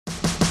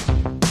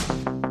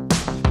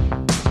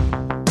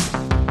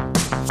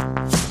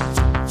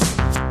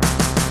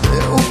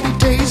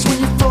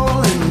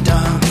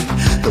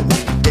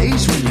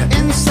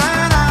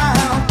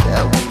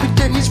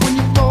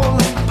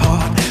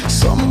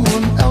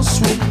else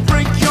will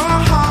break your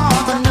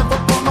heart. I'm never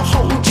gonna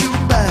hold you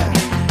back.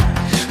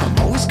 I'm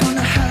always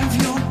gonna have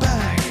your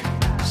back.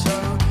 So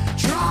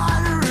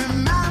try to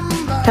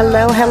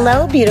remember.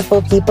 Hello,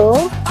 beautiful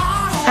people.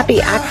 Happy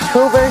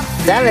October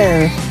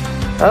 7th.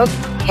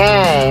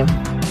 Okay,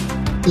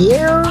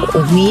 here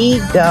we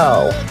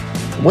go.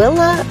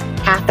 Willa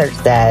Cather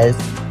says,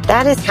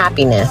 that is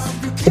happiness,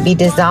 to be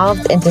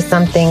dissolved into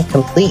something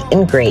complete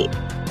and great.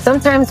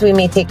 Sometimes we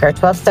may take our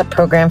 12-step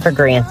program for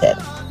granted.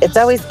 It's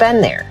always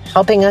been there,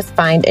 helping us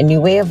find a new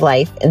way of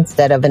life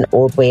instead of an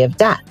old way of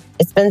death.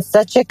 It's been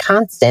such a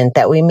constant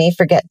that we may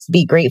forget to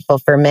be grateful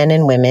for men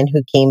and women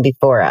who came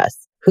before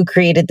us, who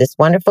created this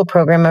wonderful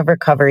program of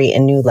recovery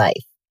and new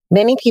life.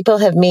 Many people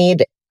have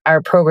made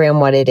our program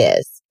what it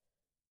is.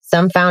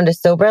 Some found a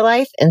sober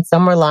life and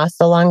some were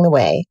lost along the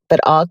way, but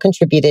all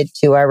contributed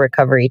to our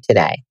recovery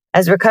today.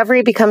 As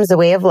recovery becomes a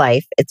way of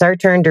life, it's our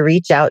turn to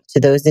reach out to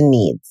those in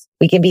need.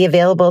 We can be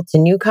available to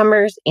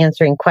newcomers,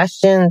 answering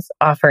questions,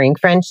 offering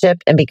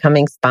friendship, and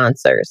becoming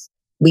sponsors.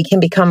 We can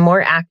become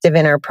more active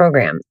in our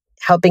program,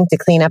 helping to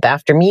clean up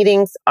after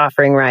meetings,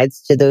 offering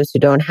rides to those who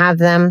don't have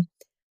them,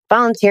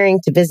 volunteering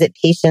to visit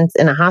patients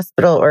in a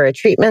hospital or a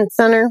treatment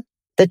center.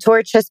 The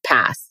torch has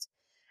passed.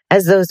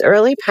 As those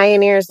early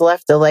pioneers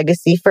left a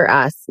legacy for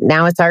us,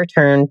 now it's our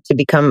turn to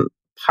become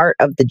part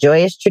of the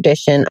joyous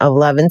tradition of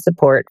love and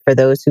support for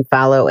those who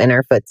follow in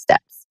our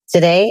footsteps.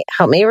 Today,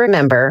 help me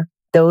remember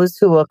those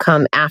who will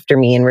come after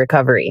me in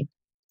recovery.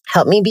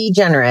 Help me be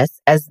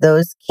generous as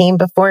those came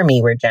before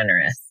me were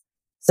generous.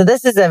 So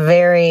this is a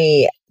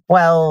very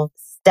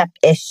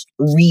 12-step-ish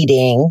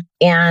reading,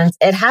 and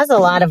it has a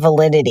lot of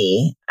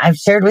validity. I've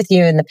shared with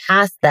you in the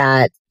past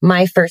that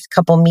my first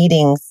couple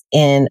meetings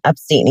in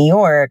upstate New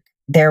York,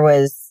 there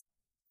was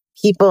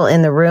people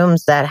in the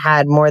rooms that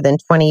had more than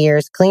 20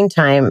 years clean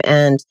time,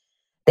 and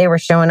they were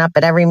showing up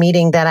at every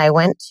meeting that I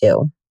went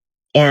to.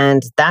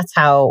 And that's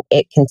how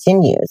it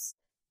continues.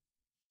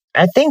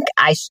 I think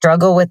I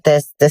struggle with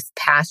this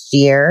past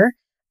year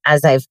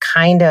as I've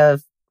kind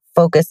of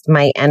focused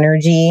my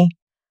energy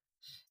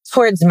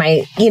towards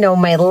my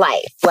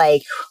life.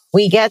 Like,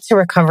 we get to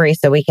recovery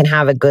so we can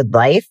have a good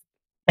life.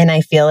 And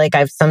I feel like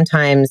I've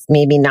sometimes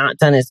maybe not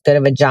done as good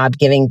of a job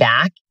giving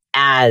back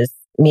as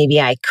maybe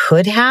I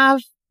could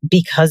have,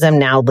 because I'm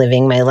now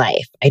living my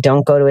life. I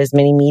don't go to as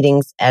many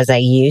meetings as I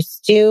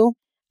used to.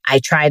 I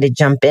try to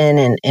jump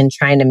in and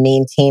try to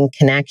maintain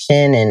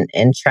connection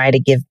and try to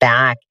give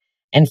back.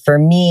 And for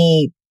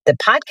me, the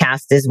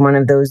podcast is one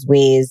of those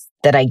ways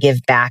that I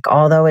give back,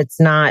 although it's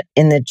not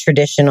in the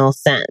traditional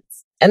sense.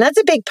 And that's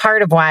a big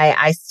part of why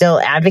I still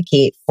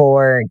advocate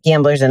for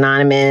Gamblers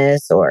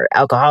Anonymous or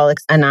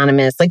Alcoholics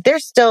Anonymous. Like,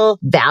 there's still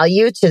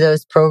value to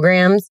those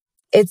programs.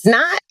 It's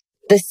not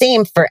the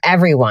same for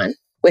everyone,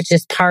 which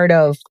is part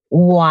of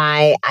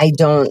why I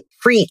don't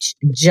preach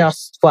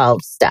just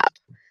 12-step.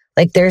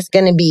 Like, there's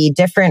going to be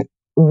different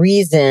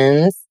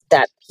reasons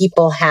that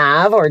people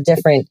have, or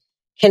different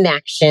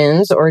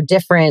connections, or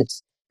different,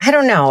 I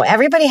don't know,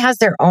 everybody has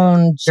their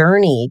own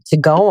journey to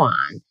go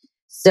on.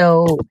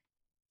 So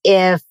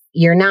if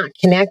you're not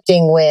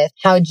connecting with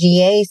how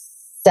GA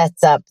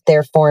sets up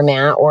their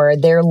format or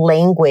their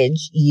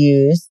language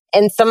used,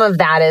 and some of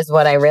that is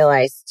what I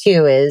realized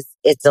too, is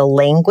it's a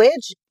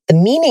language. The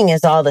meaning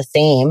is all the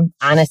same,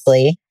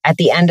 honestly. At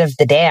the end of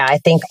the day, I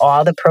think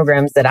all the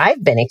programs that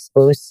I've been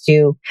exposed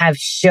to have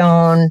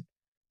shown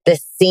the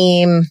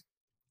same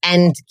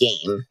end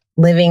game: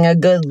 living a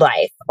good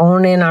life,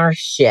 owning our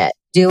shit,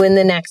 doing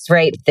the next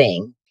right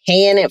thing,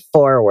 paying it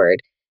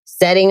forward,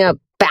 setting up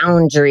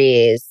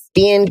boundaries,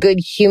 being good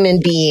human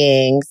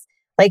beings.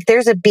 Like,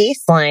 there's a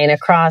baseline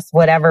across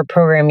whatever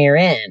program you're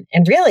in.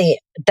 And really,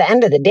 at the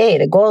end of the day,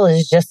 the goal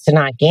is just to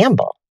not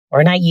gamble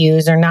or not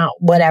use or not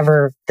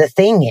whatever the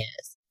thing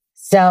is.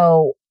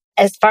 So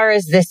as far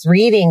as this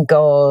reading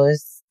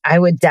goes, I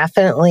would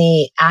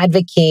definitely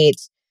advocate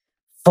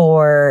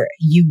for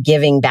you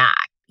giving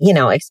back,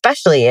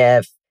 especially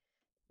if,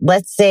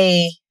 let's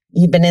say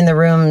you've been in the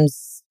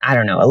rooms, I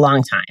don't know, a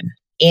long time,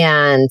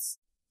 and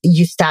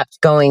you stopped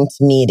going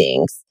to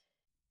meetings.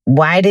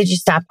 Why did you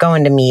stop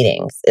going to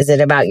meetings? Is it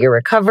about your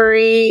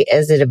recovery?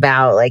 Is it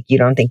about, like, you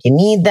don't think you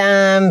need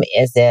them?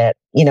 Is it,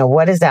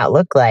 what does that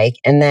look like?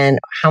 And then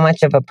how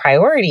much of a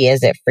priority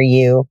is it for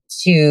you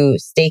to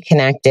stay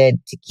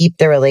connected, to keep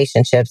the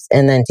relationships,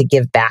 and then to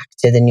give back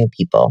to the new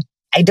people?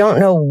 I don't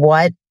know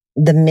what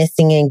the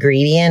missing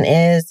ingredient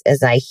is,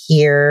 as I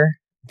hear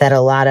that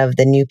a lot of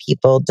the new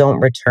people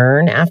don't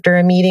return after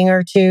a meeting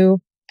or two.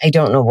 I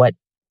don't know what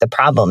the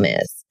problem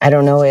is. I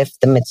don't know if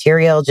the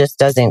material just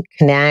doesn't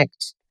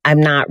connect. I'm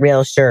not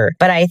real sure.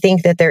 But I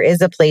think that there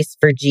is a place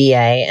for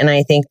GA. And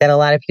I think that a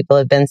lot of people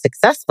have been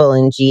successful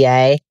in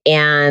GA.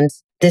 And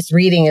this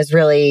reading is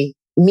really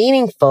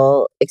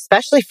meaningful,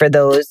 especially for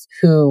those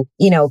who,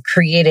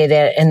 created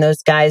it, and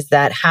those guys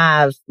that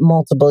have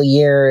multiple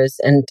years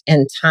and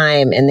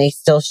time, and they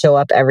still show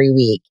up every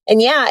week.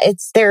 And yeah,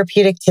 it's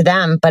therapeutic to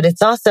them, but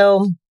it's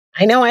also,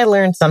 I know I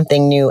learned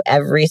something new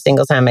every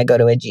single time I go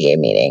to a GA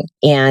meeting.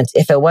 And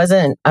if it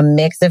wasn't a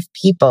mix of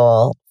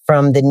people,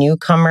 from the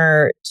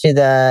newcomer to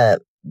the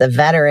the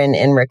veteran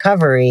in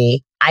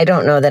recovery, I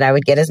don't know that I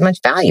would get as much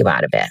value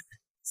out of it.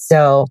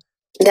 So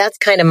that's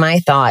kind of my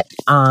thought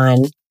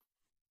on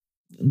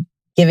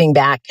giving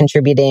back,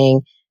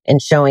 contributing,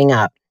 and showing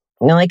up.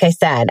 Like I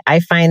said, I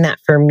find that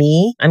for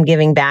me, I'm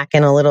giving back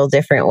in a little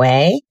different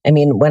way. I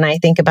mean, when I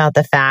think about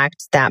the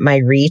fact that my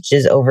reach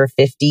is over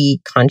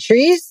 50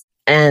 countries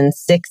and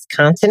 6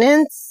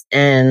 continents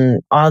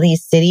and all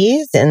these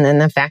cities, and then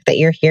the fact that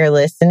you're here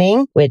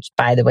listening, which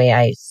by the way,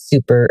 I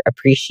super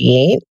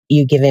appreciate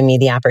you giving me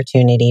the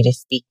opportunity to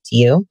speak to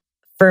you.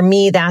 For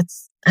me,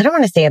 that's, I don't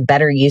want to say a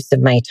better use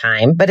of my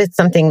time, but it's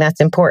something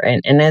that's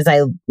important. And as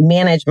I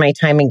manage my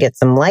time and get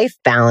some life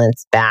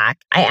balance back,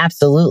 I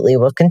absolutely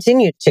will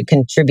continue to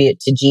contribute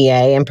to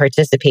GA and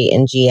participate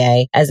in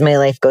GA as my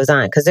life goes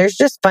on, because there's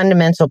just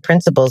fundamental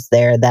principles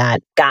there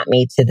that got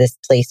me to this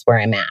place where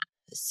I'm at.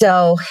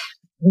 So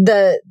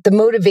the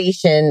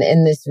motivation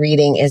in this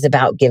reading is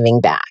about giving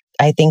back.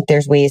 I think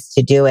there's ways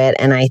to do it,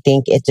 and I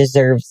think it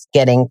deserves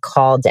getting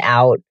called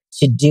out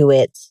to do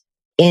it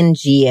in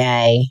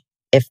GA.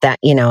 If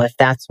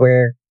that's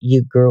where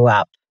you grew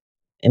up.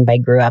 And by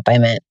grew up, I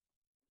meant,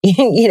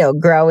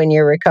 grow in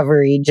your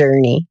recovery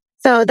journey.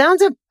 So that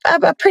was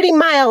a pretty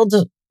mild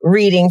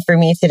reading for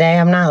me today.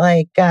 I'm not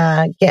like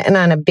getting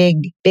on a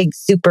big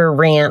super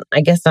rant.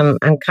 I guess I'm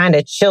kind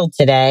of chill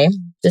today.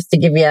 Just to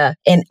give you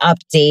an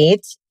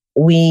update,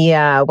 we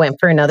went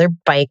for another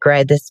bike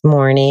ride this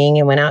morning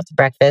and went out to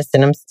breakfast,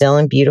 and I'm still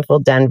in beautiful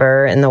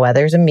Denver and the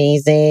weather's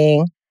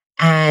amazing.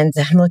 And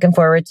I'm looking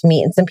forward to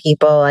meeting some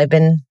people. I've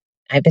been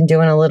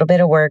doing a little bit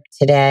of work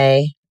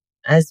today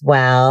as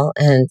well.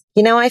 And,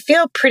 I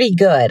feel pretty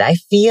good. I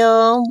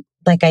feel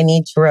like I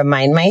need to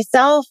remind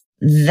myself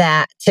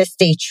that to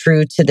stay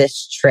true to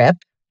this trip.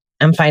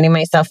 I'm finding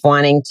myself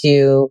I'm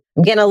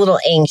getting a little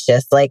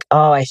anxious, like,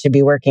 oh, I should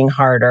be working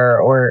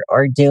harder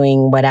or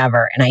doing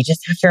whatever. And I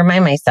just have to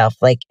remind myself,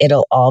 like,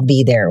 it'll all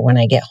be there when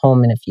I get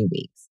home in a few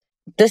weeks.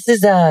 This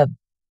is a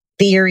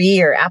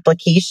theory or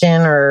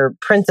application or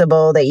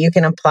principle that you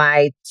can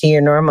apply to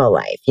your normal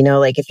life.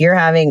 Like if you're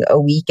having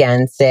a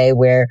weekend, say,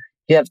 where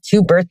you have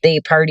 2 birthday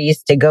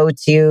parties to go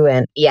to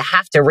and you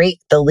have to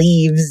rake the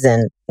leaves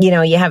and,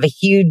 you have a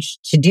huge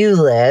to-do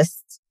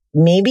list.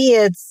 Maybe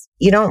it's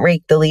you don't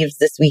rake the leaves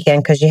this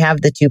weekend because you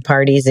have the 2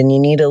 parties and you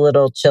need a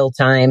little chill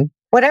time.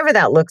 Whatever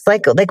that looks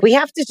like we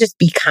have to just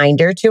be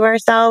kinder to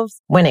ourselves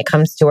when it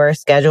comes to our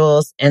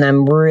schedules. And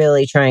I'm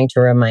really trying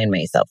to remind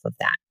myself of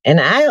that. And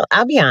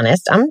I'll be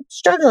honest, I'm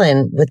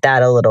struggling with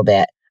that a little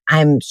bit.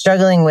 I'm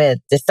struggling with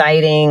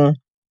deciding.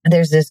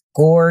 There's this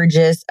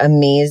gorgeous,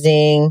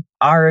 amazing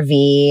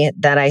RV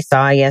that I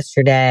saw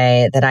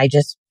yesterday that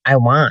I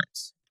want.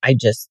 I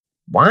just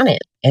want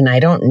it. And I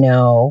don't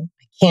know.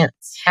 I can't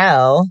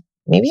tell.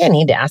 Maybe I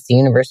need to ask the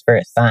universe for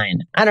a sign.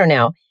 I don't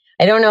know.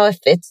 I don't know if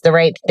it's the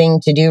right thing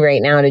to do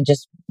right now to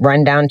just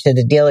run down to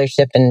the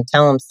dealership and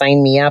tell them,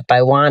 sign me up,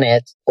 I want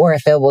it, or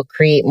if it will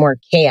create more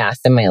chaos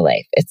in my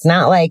life. It's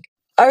not like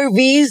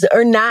RVs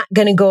are not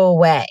going to go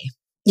away.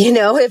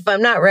 If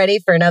I'm not ready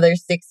for another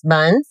 6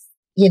 months,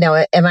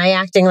 am I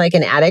acting like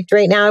an addict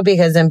right now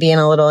because I'm being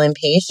a little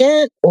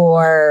impatient?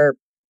 Or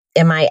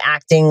am I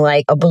acting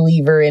like a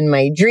believer in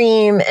my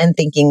dream and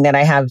thinking that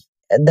I have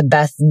the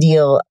best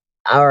deal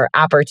or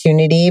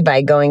opportunity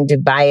by going to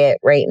buy it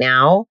right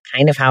now?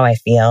 Kind of how I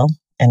feel.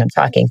 And I'm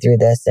talking through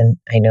this, and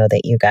I know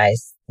that you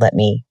guys let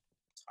me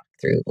talk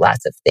through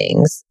lots of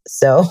things.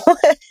 So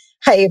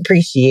I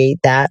appreciate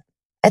that.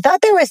 I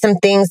thought there were some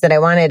things that I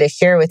wanted to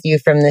share with you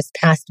from this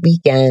past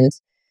weekend,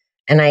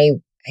 and I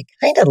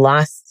kind of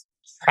lost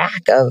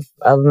track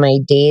of my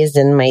days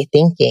and my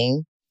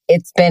thinking.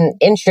 It's been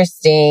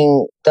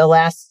interesting the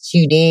last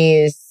 2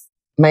 days.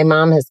 My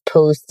mom has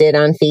posted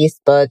on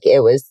Facebook.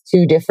 It was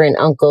 2 different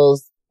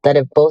uncles that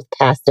have both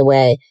passed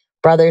away,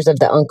 brothers of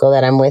the uncle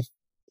that I'm with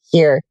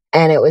here.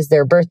 And it was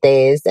their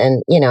birthdays.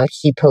 And,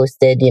 she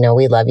posted,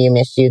 we love you,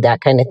 miss you, that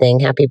kind of thing.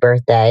 Happy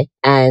birthday.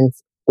 And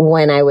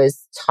when I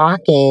was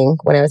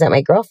at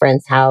my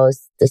girlfriend's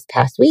house this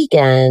past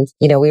weekend,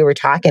 we were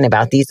talking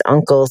about these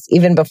uncles,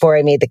 even before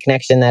I made the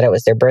connection that it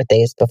was their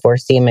birthdays, before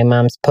seeing my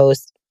mom's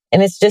post.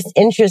 And it's just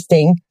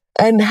interesting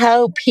and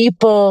how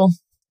people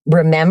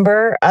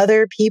remember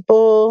other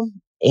people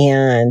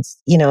and,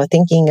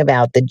 thinking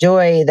about the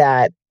joy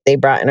that they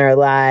brought in our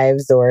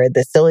lives or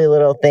the silly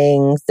little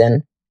things.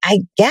 And I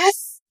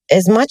guess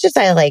as much as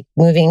I like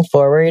moving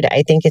forward,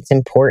 I think it's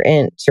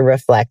important to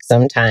reflect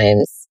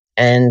sometimes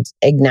and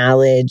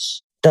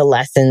acknowledge the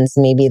lessons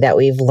maybe that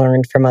we've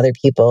learned from other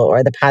people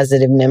or the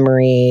positive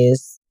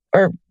memories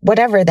or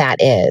whatever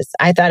that is.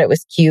 I thought it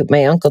was cute.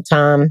 My Uncle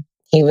Tom,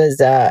 he was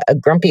a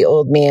grumpy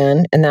old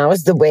man, and that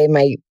was the way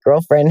my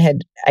girlfriend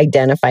had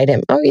identified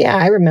him. Oh yeah,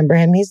 I remember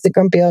him. He's the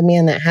grumpy old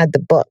man that had the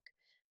book.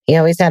 He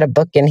always had a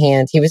book in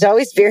hand. He was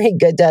always very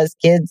good to us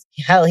kids.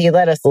 Hell, he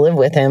let us live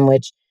with him,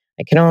 which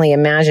I can only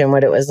imagine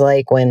what it was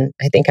like when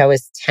I think I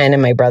was 10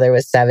 and my brother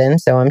was 7.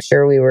 So I'm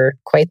sure we were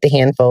quite the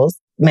handfuls.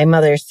 My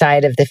mother's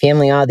side of the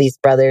family, all these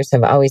brothers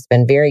have always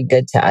been very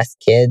good to us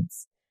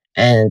kids,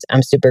 and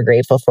I'm super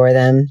grateful for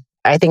them.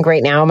 I think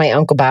right now my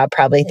Uncle Bob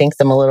probably thinks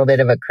I'm a little bit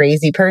of a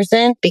crazy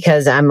person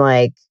because I'm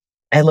like,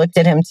 I looked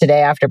at him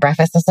today after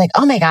breakfast. I was like,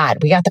 oh my God,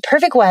 we got the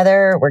perfect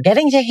weather. We're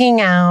getting to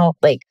hang out.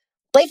 Like,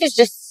 life is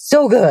just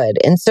so good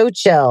and so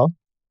chill.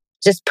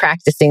 Just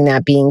practicing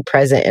that, being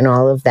present and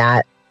all of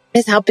that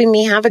is helping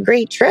me have a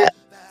great trip.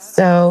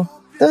 So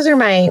those are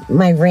my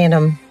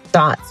random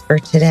thoughts for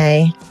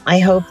today. I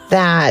hope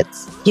that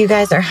you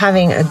guys are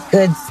having a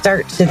good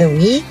start to the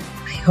week.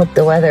 I hope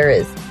the weather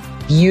is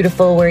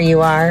beautiful where you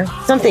are.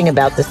 Something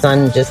about the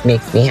sun just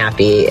makes me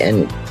happy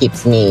and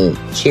keeps me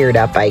cheered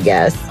up, I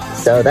guess.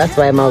 So that's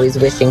why I'm always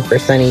wishing for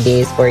sunny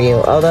days for you.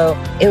 Although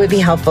it would be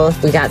helpful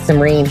if we got some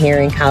rain here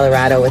in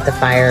Colorado with the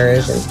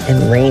fires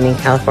and rain in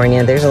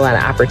California. There's a lot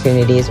of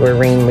opportunities where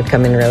rain would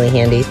come in really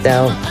handy.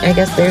 So I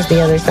guess there's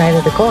the other side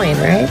of the coin,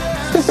 right?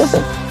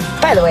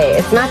 By the way,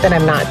 it's not that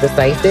I'm not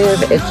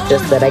decisive. It's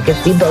just that I can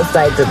see both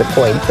sides of the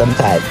coin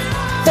sometimes.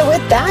 So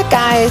with that,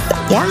 guys,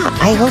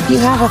 I hope you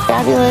have a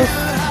fabulous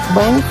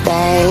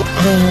Wednesday,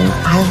 and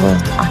I will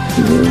talk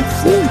to you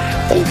soon.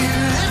 Thanks.